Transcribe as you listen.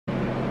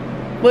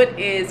What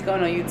is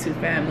going on, YouTube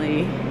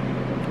family?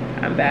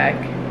 I'm back.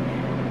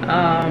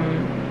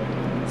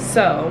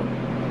 So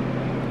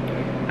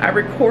I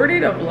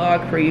recorded a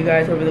vlog for you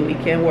guys over the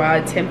weekend where I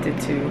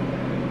attempted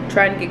to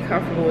try to get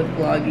comfortable with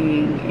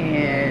vlogging,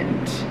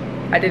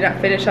 and I did not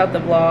finish out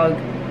the vlog.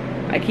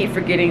 I keep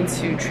forgetting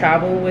to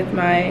travel with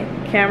my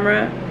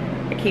camera.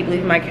 I keep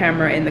leaving my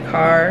camera in the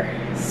car.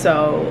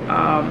 So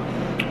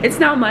it's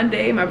now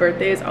Monday. My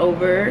birthday is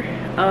over.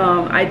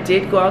 I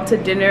did go out to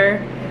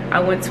dinner. I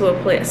went to a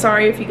place.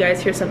 Sorry if you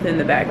guys hear something in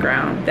the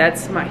background.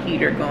 That's my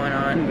heater going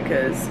on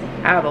because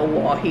I have a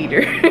wall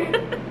heater.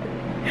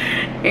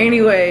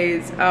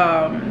 Anyways,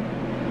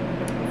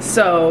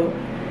 so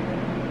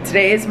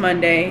today is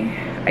Monday.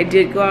 I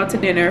did go out to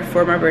dinner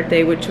for my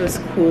birthday, which was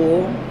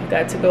cool.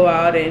 Got to go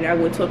out, and I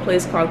went to a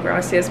place called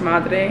Gracias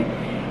Madre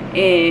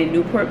in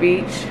Newport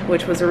Beach,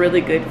 which was a really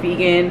good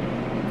vegan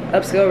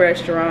upscale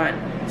restaurant.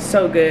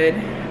 So good.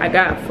 I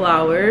got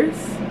flowers,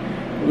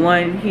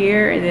 one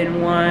here and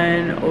then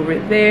one over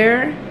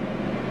there.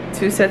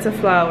 2 sets of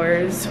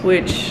flowers,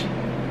 which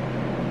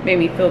made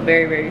me feel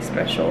very, very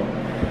special.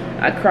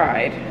 I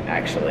cried,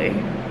 actually.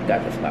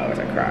 Got the flowers,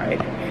 I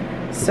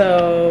cried.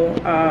 So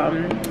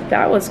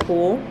that was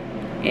cool.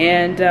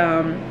 And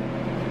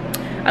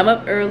I'm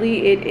up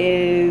early. It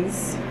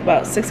is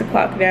about 6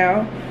 o'clock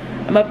now.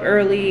 I'm up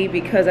early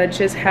because I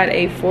just had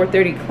a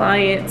 4:30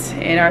 client,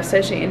 and our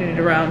session ended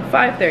around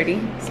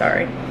 5:30.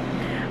 Sorry.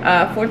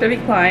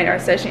 4:30 client, our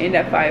session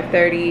ended at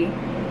 5:30.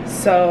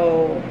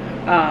 So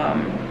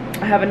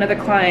I have another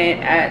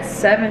client at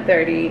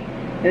 7:30,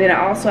 and then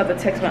I also have to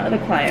text my other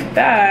client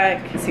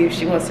back and see if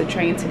she wants to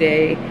train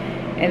today.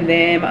 And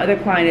then my other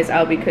client is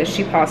out because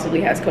she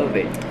possibly has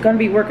COVID. Gonna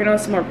be working on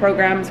some more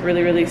programs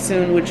really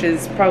soon, which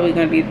is probably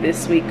gonna be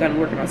this week. Gonna be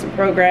working on some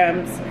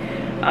programs.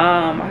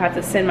 I have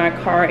to send my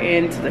car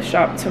into the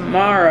shop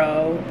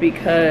tomorrow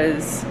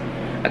because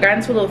I got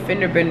into a little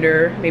fender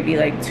bender maybe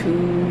like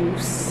 2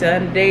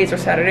 Sundays or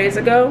Saturdays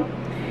ago,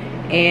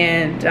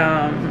 and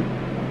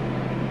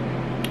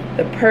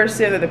the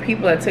person or the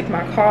people that took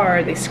my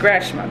car, they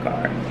scratched my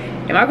car,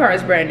 and my car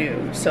is brand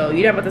new. So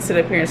you're not about to sit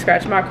up here and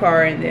scratch my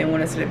car and then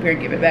want to sit up here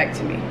and give it back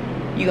to me.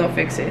 You gonna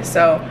fix it.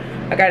 So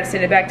I gotta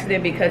send it back to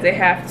them because they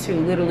have to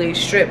literally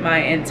strip my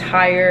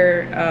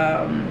entire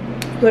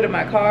hood of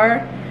my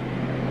car,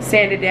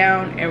 sand it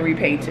down, and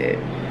repaint it.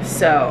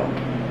 So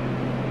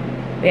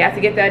they have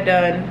to get that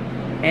done.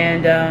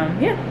 And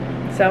yeah,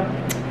 so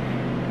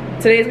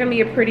today is gonna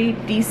be a pretty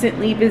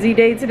decently busy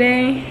day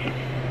today.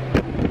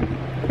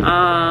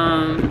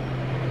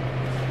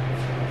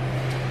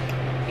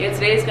 Yeah,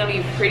 today is gonna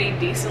be pretty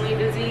decently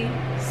busy.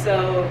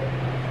 So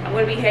I'm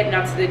gonna be heading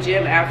out to the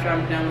gym after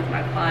I'm done with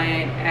my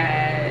client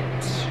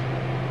at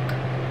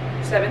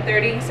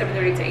 7:30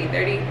 to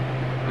 8:30.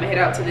 I'm gonna head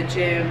out to the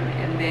gym,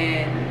 and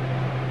then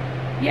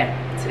yeah,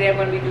 today I'm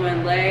gonna be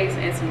doing legs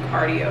and some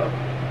cardio.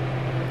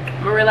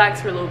 I'm gonna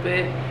relax for a little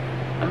bit.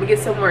 I'm gonna get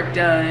some work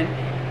done,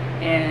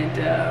 and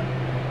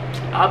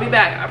I'll be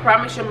back. I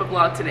promise you I'm gonna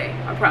vlog today.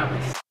 I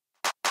promise.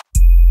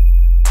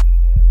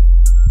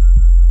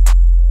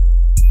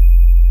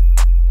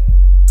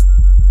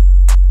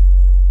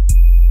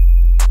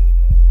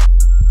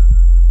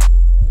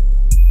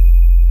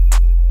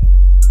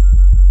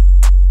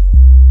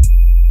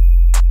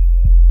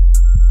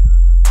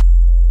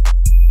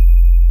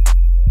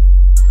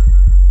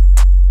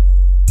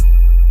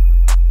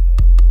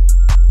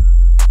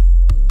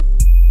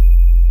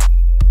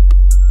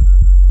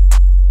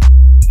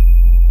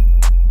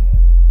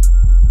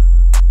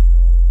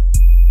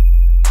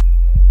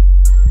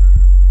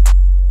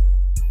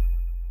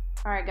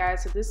 Alright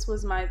guys, so this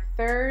was my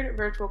 3rd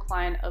virtual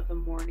client of the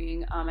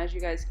morning. As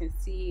you guys can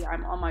see,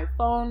 I'm on my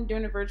phone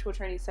doing a virtual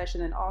training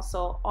session, and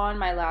also on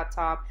my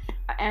laptop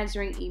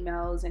answering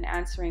emails and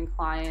answering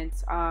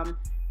clients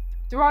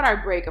throughout our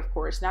break, of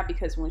course, not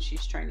because when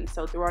she's training.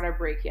 So throughout our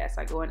break, yes,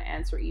 I go and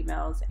answer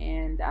emails,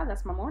 and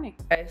that's my morning.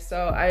 Okay,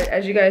 so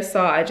as you guys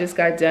saw, I just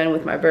got done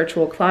with my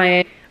virtual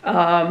client.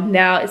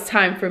 Now it's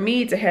time for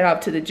me to head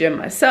out to the gym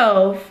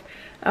myself.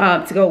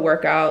 To go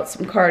work out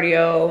some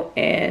cardio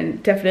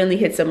and definitely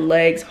hit some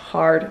legs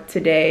hard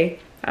today.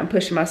 I'm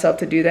pushing myself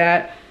to do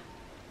that.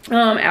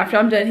 After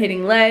I'm done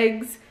hitting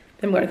legs,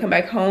 I'm going to come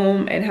back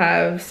home and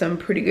have some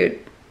pretty good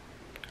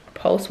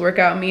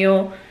post-workout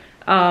meal.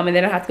 And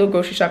then I have to go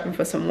grocery shopping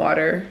for some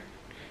water.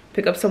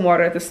 Pick up some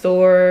water at the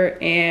store.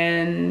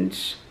 And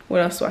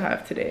what else do I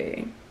have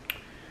today?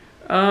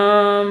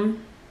 Oh,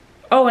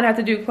 and I have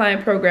to do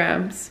client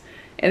programs.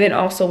 And then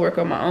also work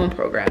on my own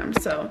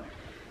programs. So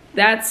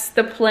that's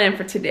the plan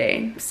for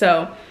today.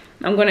 So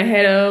I'm gonna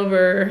head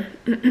over.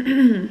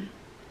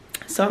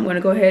 So I'm gonna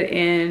go ahead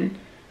and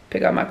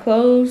pick out my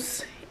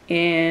clothes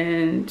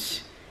and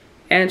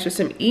answer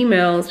some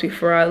emails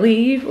before I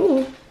leave.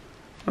 Ooh,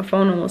 my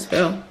phone almost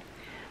fell.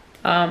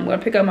 I'm gonna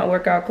pick up my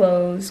workout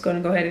clothes, gonna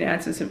go ahead and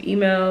answer some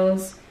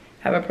emails.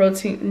 Have a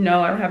protein,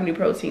 no, I don't have any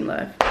protein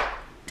left.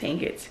 Dang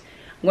it.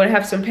 I'm gonna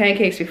have some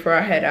pancakes before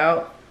I head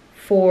out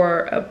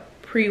for a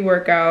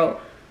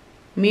pre-workout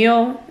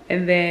meal,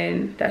 and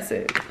then that's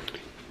it.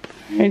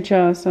 Alright,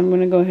 y'all, so I'm going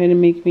to go ahead and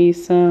make me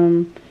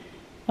some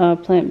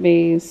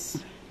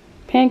plant-based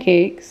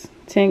pancakes,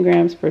 10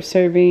 grams per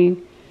serving.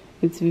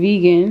 It's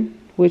vegan,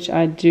 which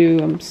I do.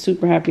 I'm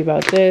super happy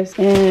about this.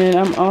 And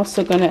I'm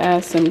also going to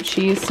add some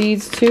chia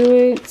seeds to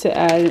it to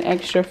add an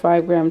extra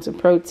 5 grams of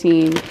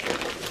protein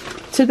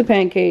to the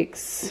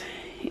pancakes.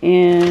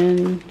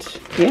 And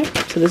yeah,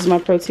 so this is my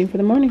protein for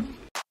the morning.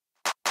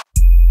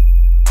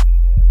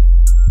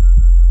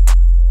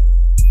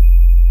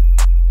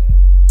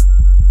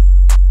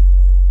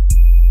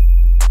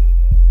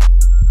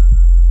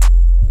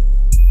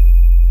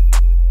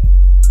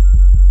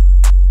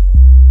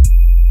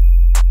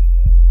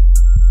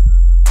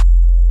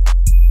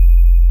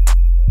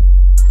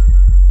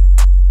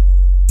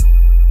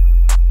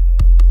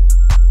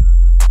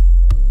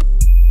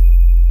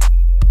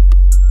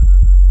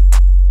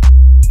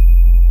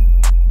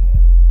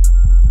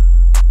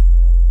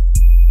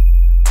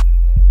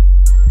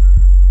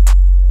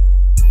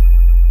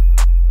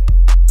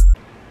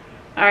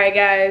 Alright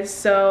guys,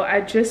 so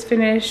I just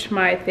finished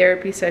my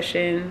therapy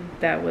session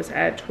that was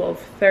at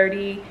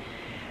 12:30.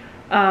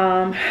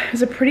 It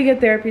was a pretty good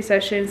therapy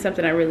session,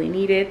 something I really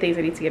needed, things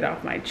I need to get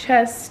off my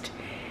chest,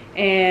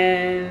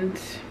 and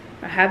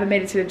I haven't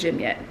made it to the gym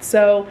yet.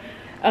 So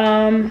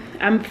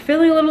I'm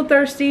feeling a little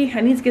thirsty.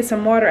 I need to get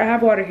some water. I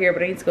have water here,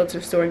 but I need to go to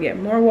the store and get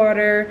more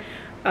water.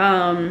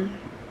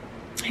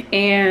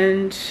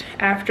 And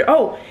after,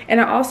 oh,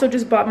 and I also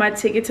just bought my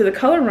ticket to the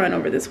color run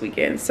over this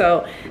weekend.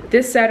 So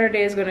this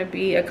Saturday is going to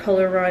be a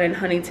color run in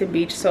Huntington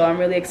Beach, so I'm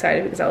really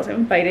excited because I was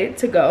invited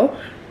to go.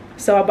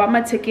 So I bought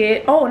my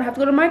ticket. Oh, and I have to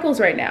go to Michael's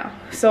right now.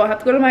 So I have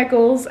to go to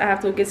Michael's. I have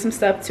to get some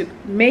stuff to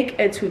make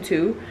a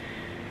tutu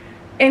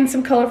and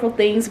some colorful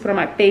things to put on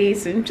my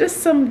face and just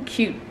some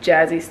cute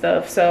jazzy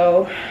stuff.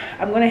 So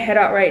I'm going to head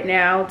out right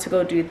now to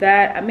go do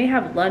that. I may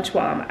have lunch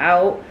while I'm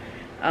out.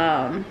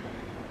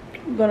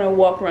 I'm gonna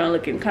walk around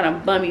looking kind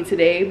of bummy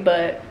today,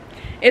 but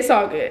it's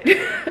all good.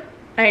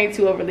 I ain't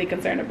too overly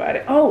concerned about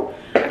it. Oh,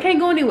 I can't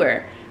go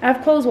anywhere. I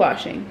have clothes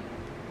washing.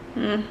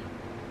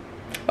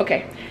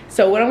 Okay,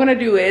 so what I'm gonna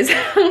do is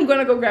I'm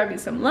gonna go grab me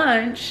some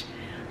lunch,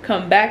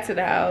 come back to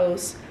the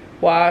house,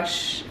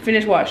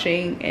 finish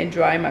washing and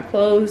dry my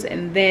clothes,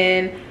 and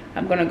then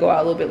I'm gonna go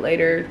out a little bit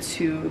later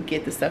to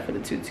get the stuff for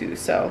the tutu.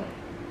 So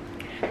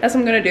that's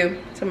what I'm gonna do.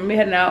 So I'm gonna be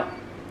heading out.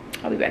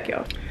 I'll be back,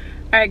 y'all.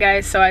 Alright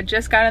guys, so I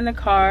just got in the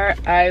car.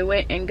 I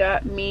went and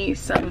got me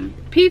some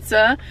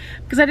pizza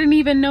because I didn't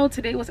even know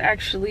today was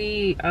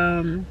actually,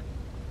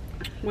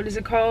 what is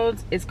it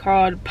called? It's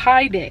called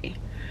Pie Day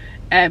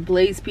at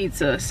Blaze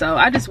Pizza. So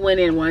I just went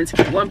in once,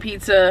 got one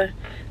pizza.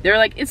 They were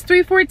like, it's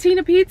 $3.14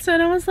 a pizza.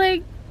 And I was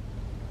like,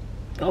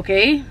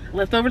 okay,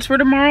 leftovers for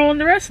tomorrow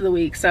and the rest of the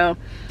week. So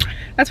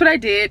that's what I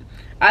did.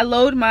 I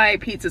load my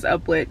pizzas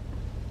up with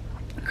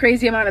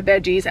crazy amount of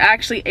veggies. I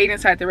actually ate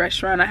inside the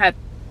restaurant. I had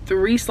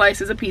 3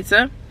 slices of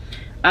pizza.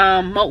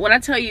 When I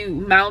tell you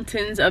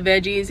mountains of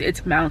veggies,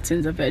 it's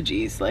mountains of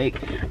veggies. Like,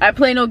 I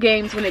play no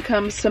games when it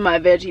comes to my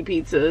veggie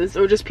pizzas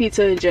or just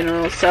pizza in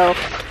general. So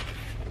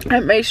I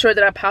made sure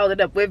that I piled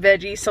it up with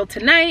veggies. So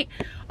tonight,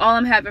 all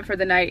I'm having for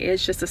the night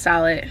is just a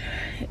salad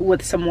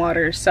with some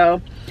water.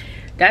 So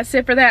that's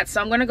it for that.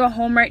 So I'm gonna go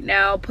home right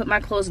now, put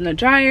my clothes in the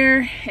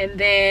dryer, and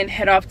then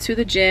head off to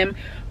the gym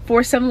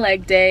for some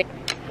leg day.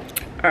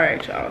 All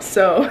right, y'all,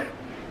 so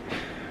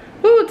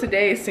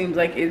today seems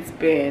like it's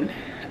been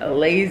a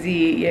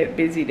lazy yet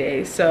busy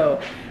day. So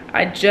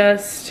I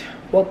just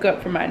woke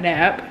up from my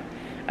nap,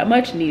 a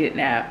much needed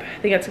nap.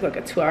 I think I took like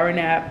a 2-hour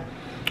nap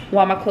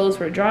while my clothes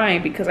were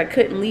drying because I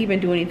couldn't leave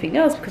and do anything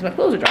else because my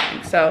clothes are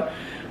drying. So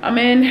I'm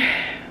in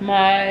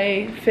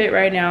my fit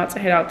right now to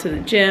head out to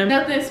the gym.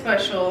 Nothing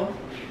special,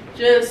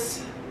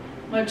 just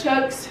my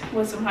chucks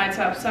with some high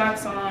top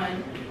socks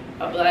on,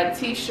 a black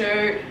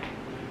t-shirt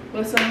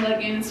with some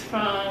leggings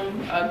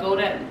from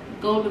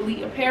Gold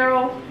Elite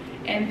Apparel,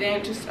 and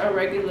then just a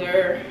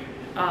regular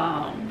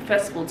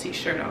festival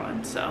t-shirt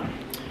on. So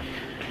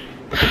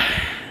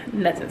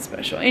nothing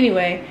special.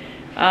 Anyway,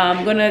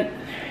 I'm gonna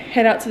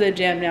head out to the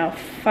gym now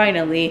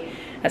finally,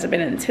 as I've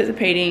been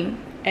anticipating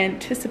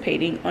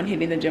on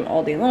hitting the gym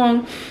all day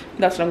long.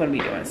 That's what I'm gonna be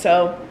doing.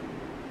 So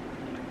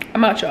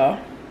I'm out, y'all.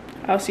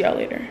 I'll see y'all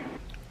later.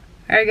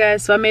 All right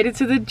guys, so I made it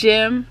to the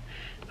gym.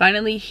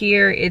 Finally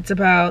here. It's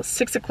about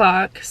 6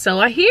 o'clock. So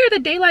I hear the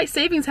daylight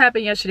savings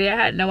happened yesterday. I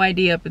had no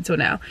idea up until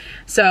now.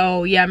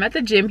 So yeah, I'm at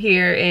the gym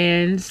here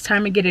and it's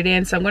time to get it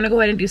in. So I'm gonna go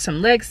ahead and do some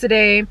legs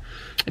today.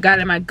 I got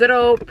in my good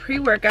old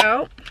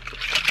pre-workout.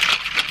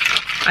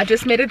 I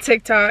just made a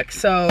TikTok,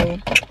 so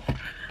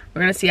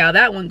we're gonna see how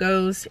that one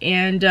goes.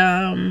 And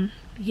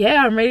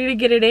yeah, I'm ready to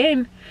get it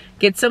in.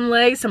 Get some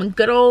legs, some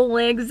good old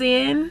legs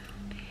in.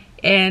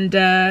 And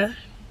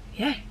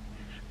yeah,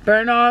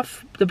 burn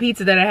off the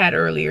pizza that I had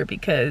earlier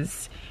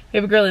because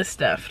baby girl is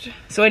stuffed.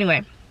 So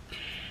anyway,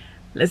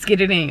 let's get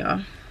it in,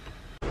 y'all.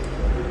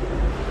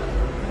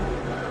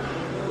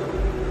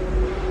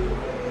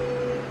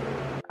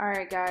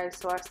 Alright guys,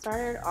 so I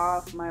started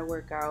off my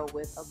workout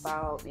with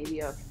about maybe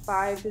a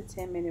 5 to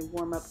 10 minute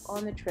warm-up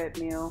on the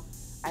treadmill.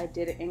 I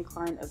did an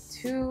incline of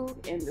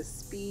 2 and the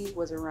speed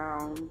was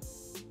around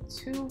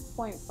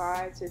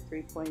 2.5 to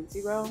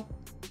 3.0.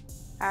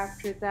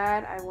 After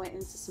that, I went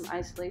into some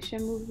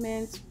isolation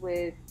movements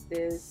with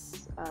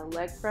this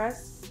leg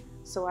press.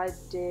 So I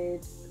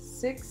did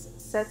 6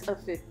 sets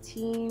of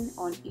 15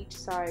 on each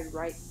side,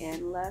 right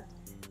and left,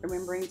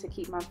 remembering to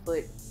keep my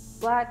foot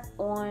flat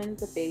on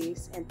the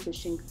base and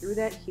pushing through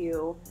that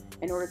heel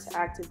in order to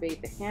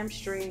activate the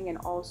hamstring and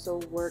also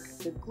work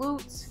the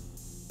glutes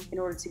in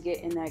order to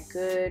get in that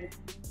good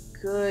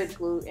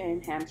glute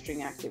and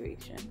hamstring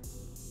activation.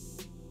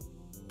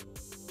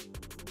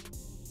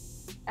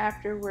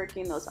 After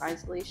working those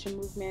isolation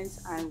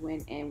movements, I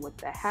went in with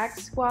the hack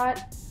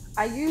squat.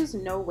 I use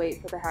no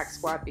weight for the hack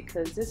squat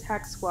because this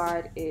hack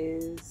squat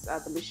is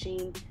the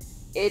machine.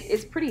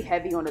 It's pretty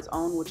heavy on its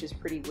own, which is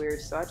pretty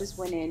weird. So I just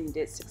went in and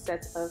did 6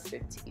 sets of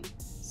 15.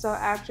 So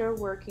after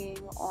working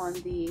on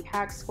the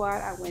hack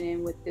squat, I went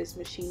in with this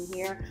machine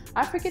here.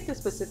 I forget the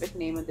specific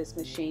name of this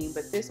machine,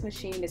 but this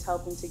machine is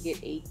helping to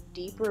get a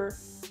deeper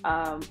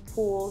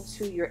pull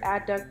to your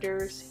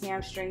adductors,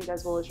 hamstrings,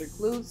 as well as your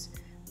glutes.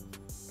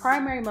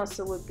 Primary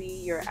muscle would be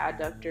your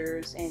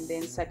adductors, and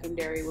then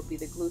secondary would be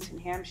the glutes and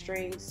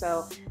hamstrings.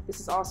 So this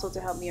is also to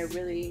help me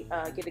really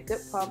get a good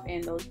pump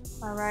in those.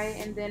 All right,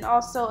 and then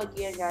also,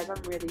 again, guys,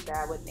 I'm really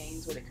bad with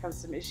names when it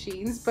comes to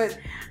machines, but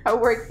I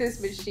work this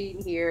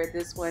machine here.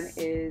 This one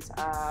is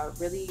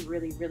really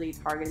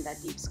targeting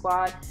that deep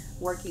squat,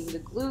 working the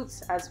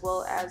glutes as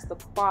well as the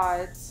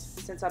quads,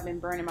 since I've been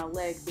burning my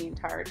legs the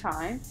entire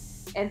time.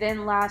 And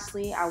then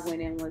lastly, I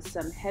went in with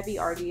some heavy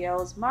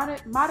RDLs,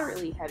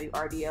 moderately heavy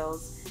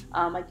RDLs.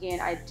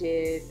 Again, I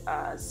did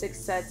 6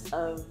 sets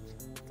of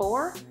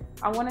 4,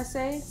 I want to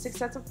say 6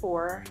 sets of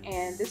 4,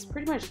 and this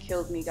pretty much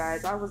killed me,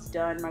 guys. I was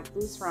done. My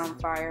glutes were on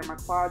fire, my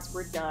quads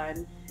were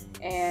done,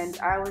 and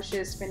I was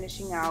just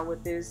finishing out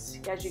with this.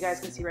 As you guys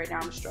can see right now,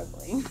 I'm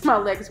struggling. My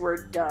legs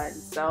were done.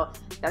 So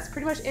that's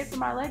pretty much it for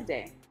my leg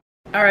day.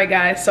 All right,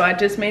 guys, so I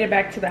just made it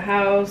back to the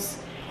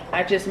house.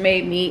 I just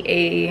made me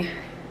a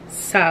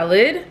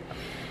salad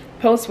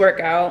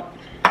post-workout.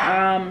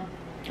 I'm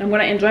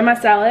gonna enjoy my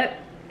salad,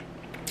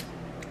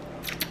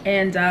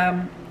 and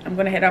I'm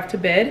gonna head off to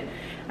bed.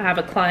 I have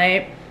a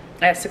client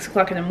at 6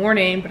 o'clock in the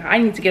morning, but I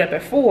need to get up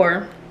at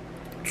 4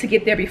 to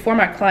get there before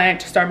my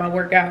client to start my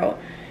workout,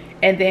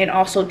 and then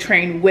also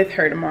train with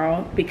her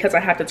tomorrow because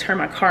I have to turn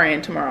my car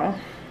in tomorrow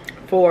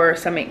for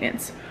some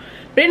maintenance.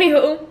 But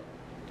anywho,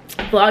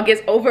 vlog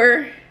is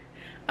over.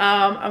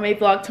 I may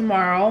vlog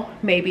tomorrow,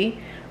 maybe.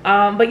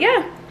 But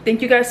yeah,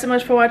 thank you guys so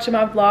much for watching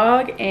my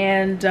vlog,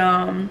 and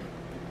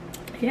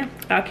yeah,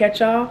 I'll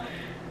catch y'all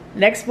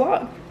next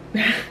vlog.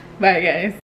 Bye, guys.